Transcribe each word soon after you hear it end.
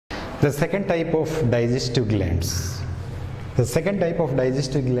The second type of digestive glands. The second type of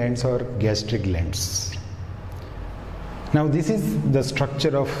digestive glands are gastric glands. Now this is the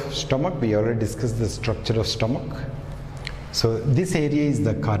structure of stomach. We already discussed the structure of stomach. So this area is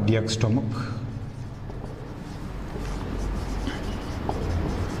the cardiac stomach.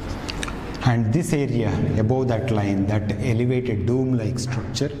 And this area above that line, that elevated dome-like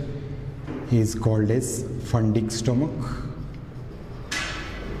structure, is called as fundic stomach.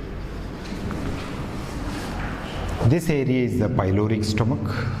 This area is the pyloric stomach.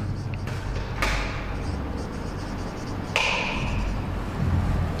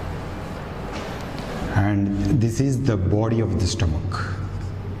 And this is the body of the stomach.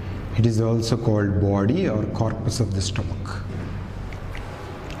 It is also called body or corpus of the stomach.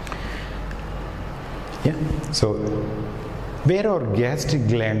 Yeah. So, where are gastric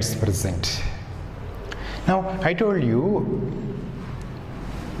glands present? Now, I told you,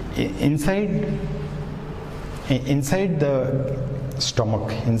 inside the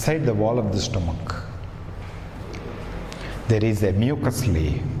stomach, inside the wall of the stomach, there is a mucus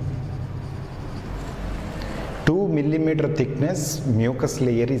layer. 2 millimeter thickness mucus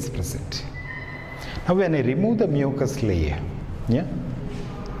layer is present. Now, when I remove the mucus layer, yeah,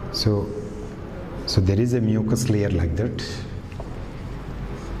 so there is a mucus layer like that.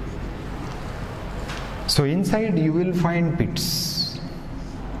 So inside you will find pits.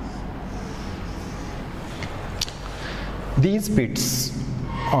 These pits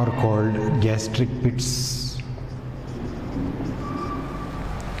are called gastric pits.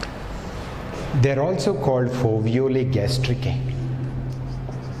 They are also called foveolae gastricae.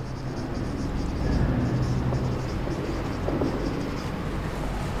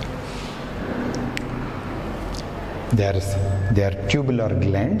 They are tubular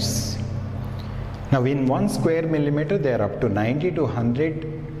glands. Now in 1 square millimeter there are up to 90 to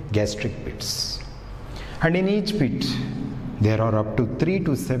 100 gastric pits. And in each pit there are up to 3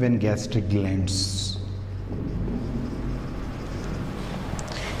 to 7 gastric glands.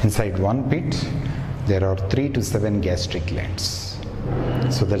 Inside one pit there are 3 to 7 gastric glands.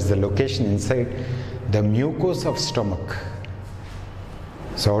 So that's the location inside the mucosa of stomach.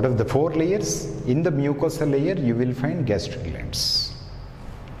 So out of the 4 layers, in the mucosa layer you will find gastric glands.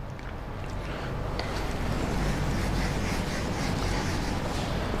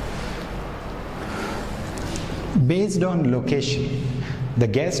 Based on location, the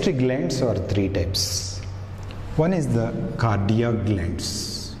gastric glands are 3 types. One is the cardiac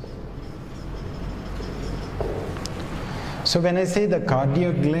glands. So when I say the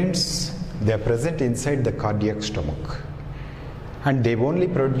cardiac glands, they are present inside the cardiac stomach. And they only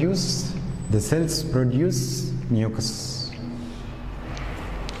produce, the cells produce mucus.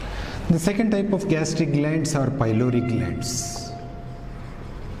 The second type of gastric glands are pyloric glands.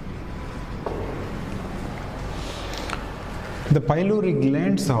 The pyloric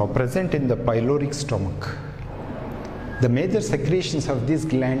glands are present in the pyloric stomach. The major secretions of these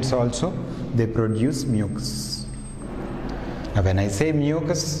glands also, they produce mucus. Now when I say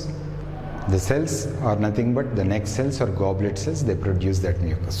mucus, the cells are nothing but the neck cells or goblet cells, they produce that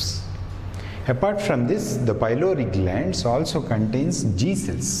mucus. Apart from this, the pyloric glands also contains G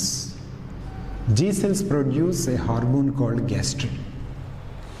cells. G cells produce a hormone called gastrin.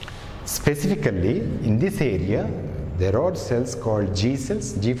 Specifically, in this area, there are cells called G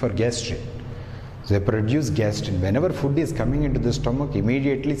cells, G for gastrin. So they produce gastrin. Whenever food is coming into the stomach,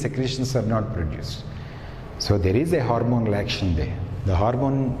 immediately secretions are not produced. So there is a hormonal action there. The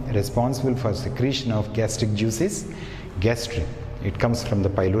hormone responsible for secretion of gastric juice is gastrin. It comes from the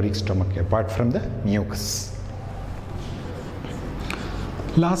pyloric stomach apart from the mucus.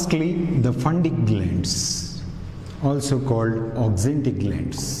 Lastly, the fundic glands, also called oxyntic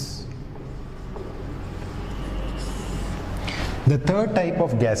glands. The third type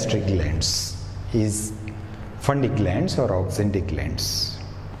of gastric glands is fundic glands or oxyntic glands.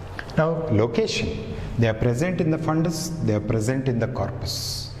 Now, location. They are present in the fundus, they are present in the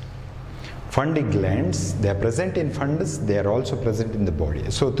corpus. Fundic glands, they are present in fundus, they are also present in the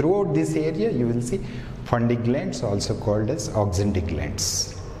body. So throughout this area you will see fundic glands, also called as oxyntic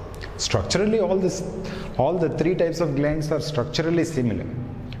glands. Structurally all the 3 types of glands are structurally similar.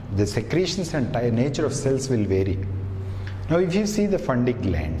 The secretions and nature of cells will vary. Now if you see the fundic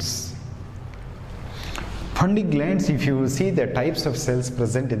glands, if you see the types of cells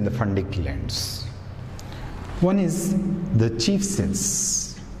present in the fundic glands, one is the chief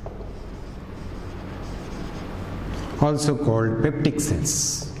cells, also called peptic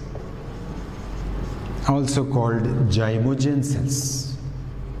cells, also called zymogen cells.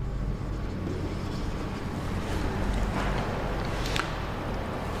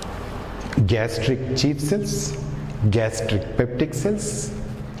 gastric chief cells, gastric peptic cells,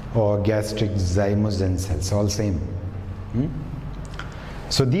 or gastric zymogen cells, all same.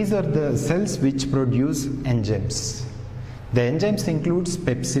 So these are the cells which produce enzymes. The enzymes includes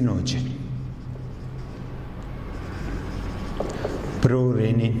pepsinogen,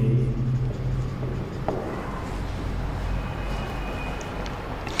 prorenin,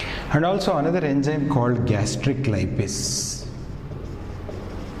 and also another enzyme called gastric lipase.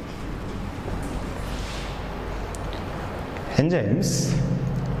 Enzymes,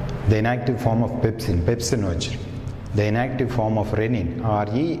 the inactive form of pepsin, pepsinogen, the inactive form of renin,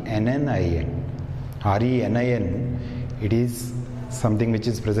 renin. Renin, it is something which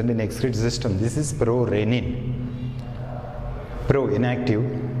is present in excretory system. This is prorenin. Pro, inactive,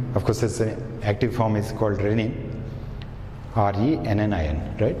 of course its active form is called renin,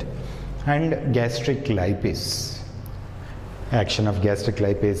 renin, right? And gastric lipase. Action of gastric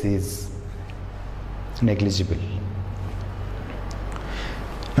lipase is negligible.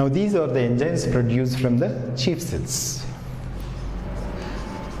 Now these are the enzymes produced from the chief cells.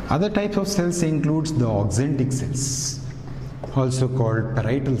 Other types of cells includes the auxentic cells, also called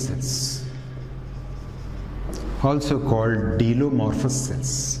parietal cells, also called delomorphous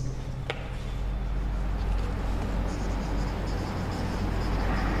cells.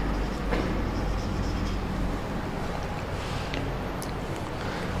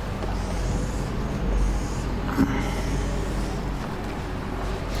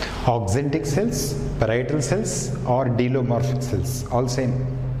 Auxentic cells, parietal cells, or delomorphic cells, all same.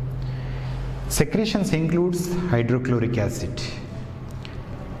 Secretions includes hydrochloric acid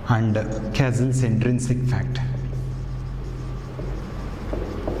and Casel's intrinsic factor.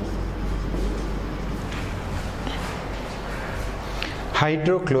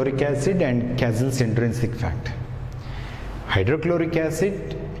 Hydrochloric acid and Casel's intrinsic factor. Hydrochloric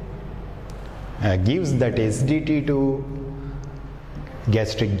acid gives that acidity to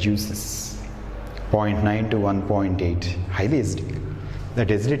gastric juices, 0.9 to 1.8, highly acidic. That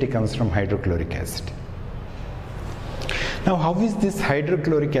acidity comes from hydrochloric acid. Now how is this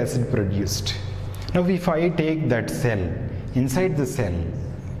hydrochloric acid produced? Now if I take that cell, inside the cell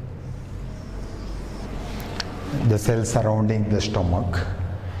surrounding the stomach,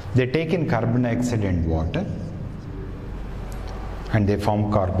 they take in carbon dioxide and water and they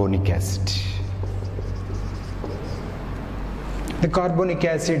form carbonic acid. The carbonic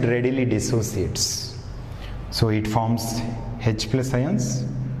acid readily dissociates, so it forms H plus ions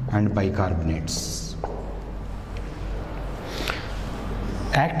and bicarbonates.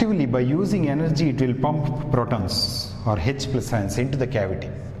 Actively, by using energy, it will pump protons or H plus ions into the cavity.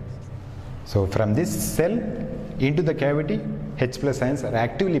 So from this cell into the cavity, H plus ions are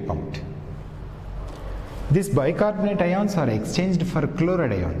actively pumped. These bicarbonate ions are exchanged for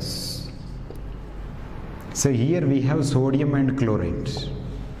chloride ions. So here we have sodium and chloride.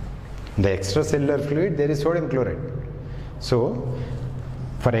 In the extracellular fluid there is sodium chloride. So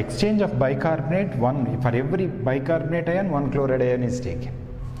for exchange of bicarbonate, for every bicarbonate ion, one chloride ion is taken.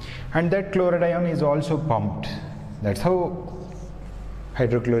 And that chloride ion is also pumped. That's how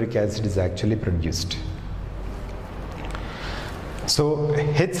hydrochloric acid is actually produced. So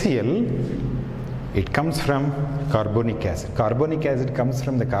HCl, it comes from carbonic acid. Carbonic acid comes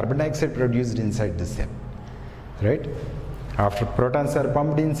from the carbon dioxide produced inside the cell. Right? After protons are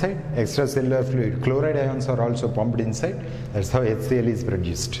pumped inside, extracellular fluid, chloride ions are also pumped inside. That's how HCl is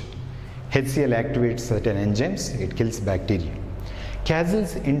produced. HCl activates certain enzymes, it kills bacteria.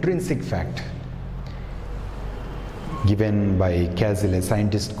 Casel's intrinsic factor, given by Casel, a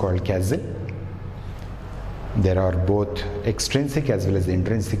scientist called Casel. There are both extrinsic as well as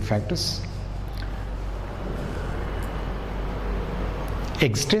intrinsic factors.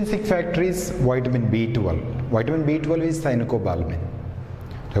 Extrinsic factor is vitamin B12. Vitamin B12 is cyanocobalamin.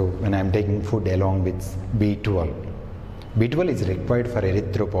 So when I am taking food along with B12, B12 is required for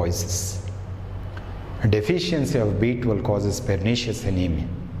erythropoiesis. A deficiency of B12 causes pernicious anemia.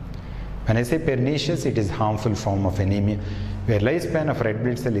 When I say pernicious, it is harmful form of anemia, where lifespan of red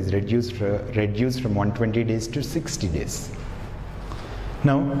blood cell is reduced from 120 days to 60 days.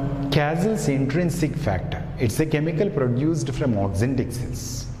 Now, Casel's intrinsic factor, it's a chemical produced from auxentic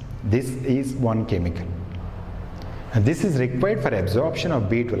cells. This is one chemical. And this is required for absorption of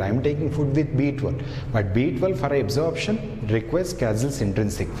B12. I am taking food with B12, but B12 for absorption requires Casel's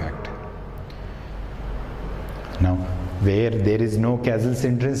intrinsic factor. Now, where there is no Casel's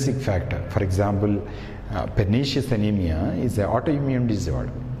intrinsic factor, for example, pernicious anemia is an autoimmune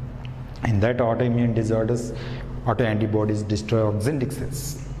disorder. In that autoimmune disorders, autoantibodies destroy auxentic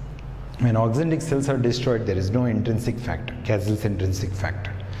cells. When auxentic cells are destroyed, there is no intrinsic factor, Casel's intrinsic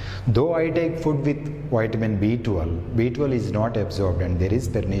factor. Though I take food with vitamin B12, B12 is not absorbed and there is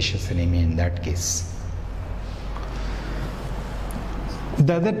pernicious anemia in that case.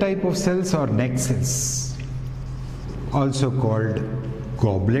 The other type of cells are neck cells, also called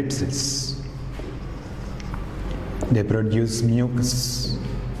goblet cells. They produce mucus.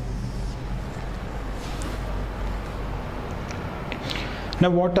 Now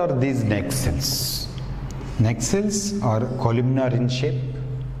what are these neck cells? Neck cells are columnar in shape.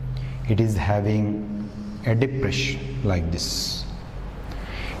 It is having a depression like this.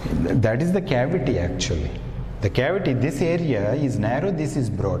 That is the cavity actually. The cavity, this area is narrow, this is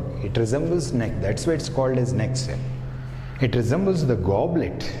broad. It resembles neck, that's why it's called as neck cell. It resembles the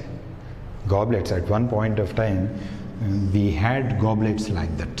goblet. Goblets, at one point of time, we had goblets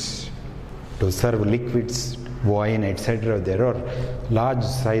like that. To serve liquids, wine, etc. There are large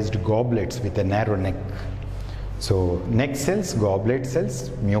sized goblets with a narrow neck. So neck cells, goblet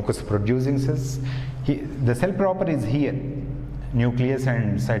cells, mucus producing cells. The cell proper is here. Nucleus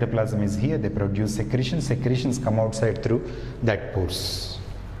and cytoplasm is here. They produce secretions. Secretions come outside through that pores.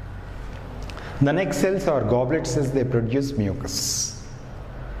 The neck cells or goblet cells, they produce mucus.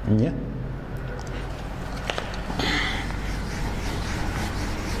 Yeah.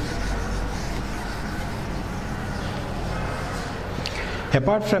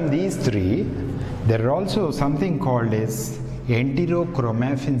 Apart from these three, there are also something called as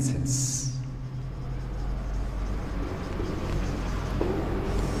enterochromaffin cells.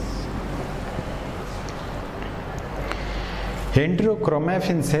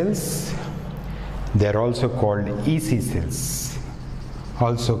 Enterochromaffin cells, they are also called EC cells,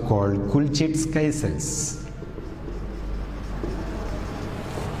 also called Kulchitsky cells.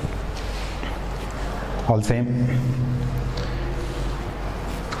 All same.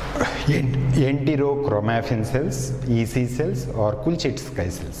 Enterochromaffin cells, EC cells or Kulchitsky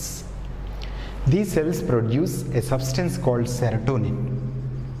cells. These cells produce a substance called serotonin.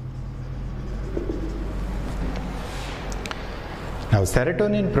 Now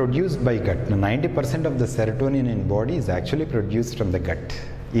serotonin produced by gut. 90% of the serotonin in body is actually produced from the gut,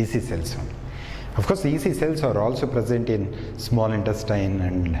 EC cells. Of course, EC cells are also present in small intestine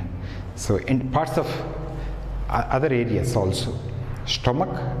and so in parts of other areas also.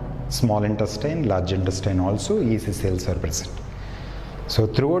 Stomach, small intestine, large intestine also, EC cells are present. So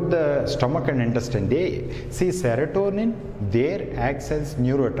throughout the stomach and intestine, they see serotonin there acts as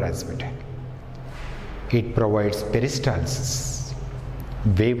neurotransmitter. It provides peristalsis,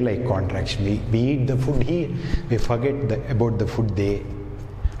 wave-like contraction. We eat the food here, we forget about the food there.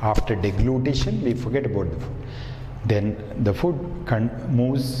 After deglutition, we forget about the food. Then the food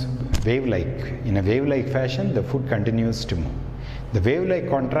moves wave-like. In a wave-like fashion, the food continues to move. The wave-like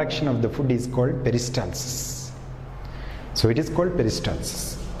contraction of the food is called peristalsis. So it is called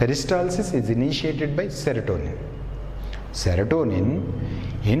peristalsis. Peristalsis is initiated by serotonin. Serotonin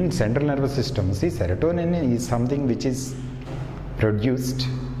in central nervous system, see, serotonin is something which is produced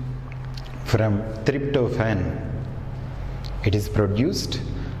from tryptophan. It is produced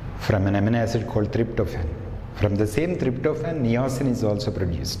from an amino acid called tryptophan. From the same tryptophan, niacin is also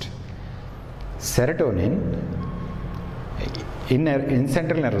produced. Serotonin in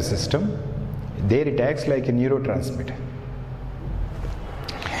central nervous system, there it acts like a neurotransmitter.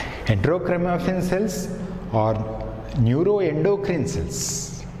 Enterochromaffin cells are neuroendocrine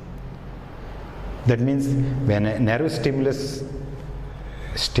cells. That means when a nerve stimulus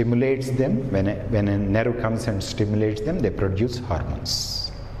stimulates them, when a nerve comes and stimulates them, they produce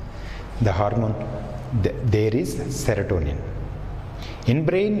hormones. The hormone, there is serotonin. In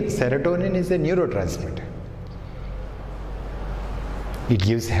brain, serotonin is a neurotransmitter. It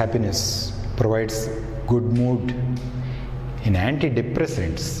gives happiness, provides good mood. In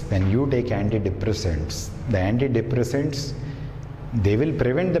antidepressants, when you take antidepressants, the antidepressants, they will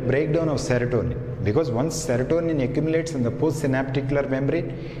prevent the breakdown of serotonin, because once serotonin accumulates in the postsynaptic membrane,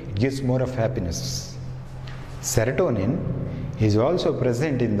 it gives more of happiness. Serotonin is also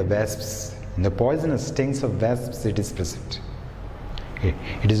present in the wasps. In the poisonous stings of wasps, it is present.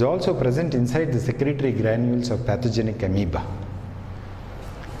 It is also present inside the secretory granules of pathogenic amoeba.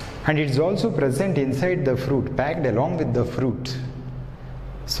 And it is also present inside the fruit, packed along with the fruit,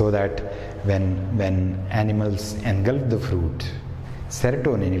 so that when animals engulf the fruit,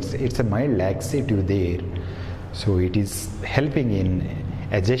 serotonin, it's a mild laxative there, so it is helping in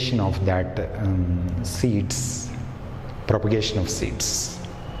egestion of that seeds, propagation of seeds.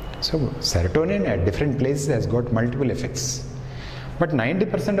 So serotonin at different places has got multiple effects. But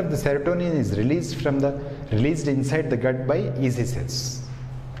 90% of the serotonin is released inside the gut by EC cells.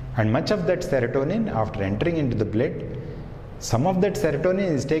 And much of that serotonin, after entering into the blood, some of that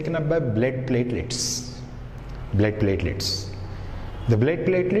serotonin is taken up by blood platelets. Blood platelets. The blood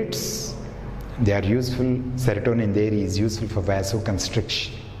platelets, they are useful, serotonin there is useful for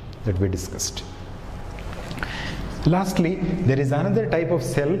vasoconstriction that we discussed. Lastly, there is another type of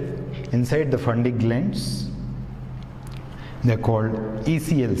cell inside the fundy glands. They are called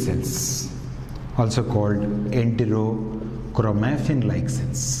ECL cells, also called enterochromaffin-like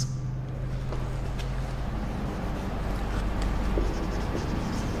cells.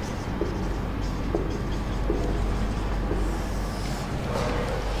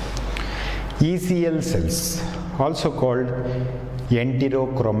 ECL cells, also called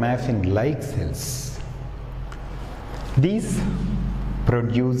enterochromaffin-like cells. These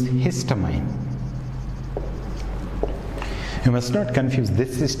produce histamine. You must not confuse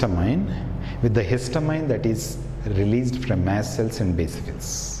this histamine with the histamine that is released from mast cells and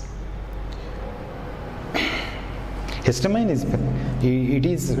basophils. Histamine is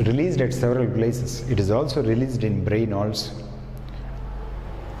released at several places. It is also released in brain also.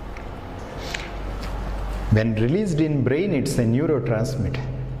 When released in brain, it's a neurotransmitter.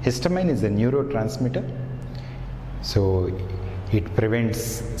 Histamine is a neurotransmitter. So it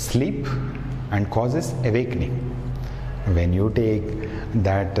prevents sleep and causes awakening. When you take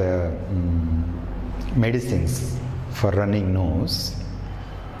that medicines for running nose,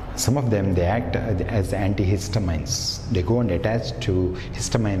 some of them they act as antihistamines. They go and attach to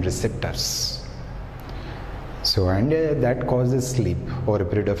histamine receptors. So and that causes sleep. Over a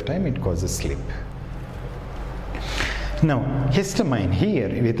period of time it causes sleep. Now, histamine here,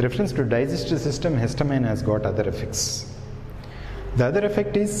 with reference to digestive system, histamine has got other effects. The other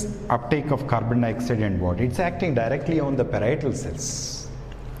effect is uptake of carbon dioxide and water. It's acting directly on the parietal cells.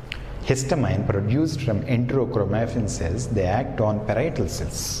 Histamine produced from enterochromaffin cells, they act on parietal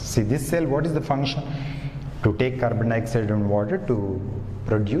cells. See this cell, what is the function? To take carbon dioxide and water to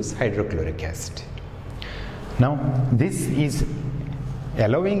produce hydrochloric acid. Now, this is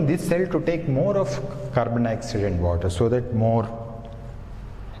allowing this cell to take more of carbon dioxide and water so that more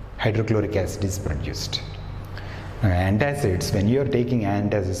hydrochloric acid is produced. Antacids, when you are taking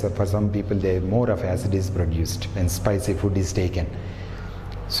antacids, for some people more of acid is produced when spicy food is taken.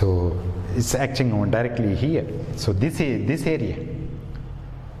 So it's acting on directly here. So this area.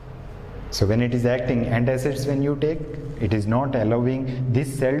 So when it is acting antacids when you take, it is not allowing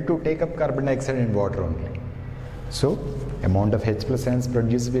this cell to take up carbon dioxide and water only. So amount of H plus ions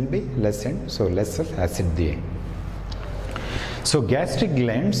produced will be less, and so less of acid there. So gastric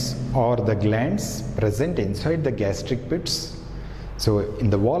glands are the glands present inside the gastric pits. So in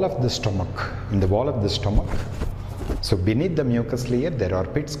the wall of the stomach, so beneath the mucus layer there are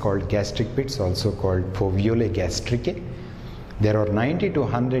pits called gastric pits, also called foveolae gastricae. There are 90 to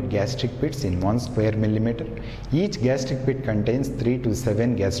 100 gastric pits in 1 square millimeter. Each gastric pit contains 3 to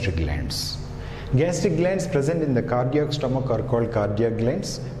 7 gastric glands. Gastric glands present in the cardiac stomach are called cardiac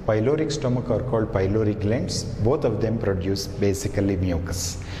glands. Pyloric stomach are called pyloric glands. Both of them produce basically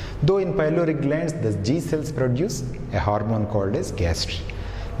mucus. Though in pyloric glands the G cells produce a hormone called as gastrin.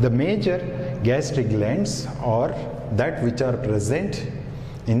 The major gastric glands are that which are present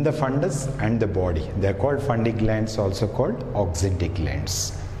in the fundus and the body. They are called fundy glands, also called oxyntic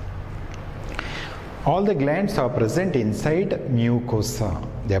glands. All the glands are present inside mucosa.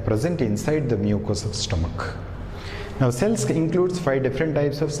 They are present inside the mucosa of stomach. Now cells includes 5 different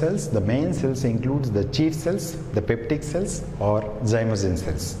types of cells. The main cells includes the chief cells, the peptic cells or zymogen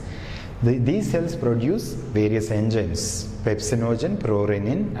cells. These cells produce various enzymes, pepsinogen,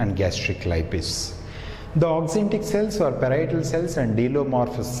 prorenin and gastric lipase. The oxyntic cells are parietal cells and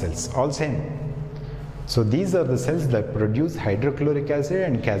delomorphous cells, all same. So these are the cells that produce hydrochloric acid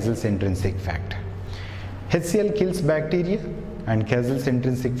and Casel's intrinsic factor. HCl kills bacteria and Casel's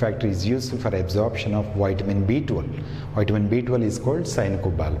intrinsic factor is useful for absorption of vitamin B12. Vitamin B12 is called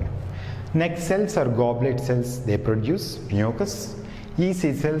cyanocobalamin. Next cells are goblet cells. They produce mucus.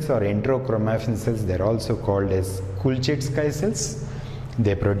 EC cells are enterochromaffin cells. They are also called as Kulchitsky cells.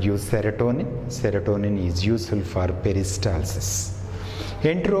 They produce serotonin. Serotonin is useful for peristalsis.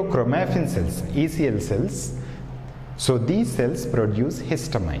 Enterochromaffin cells, ECL cells. So these cells produce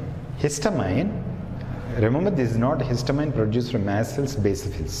histamine. Histamine, remember this is not histamine produced from mast cells,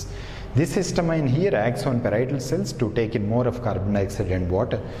 basophils. This histamine here acts on parietal cells to take in more of carbon dioxide and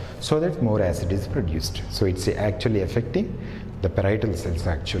water so that more acid is produced. So it's actually affecting the parietal cells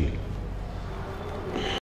actually.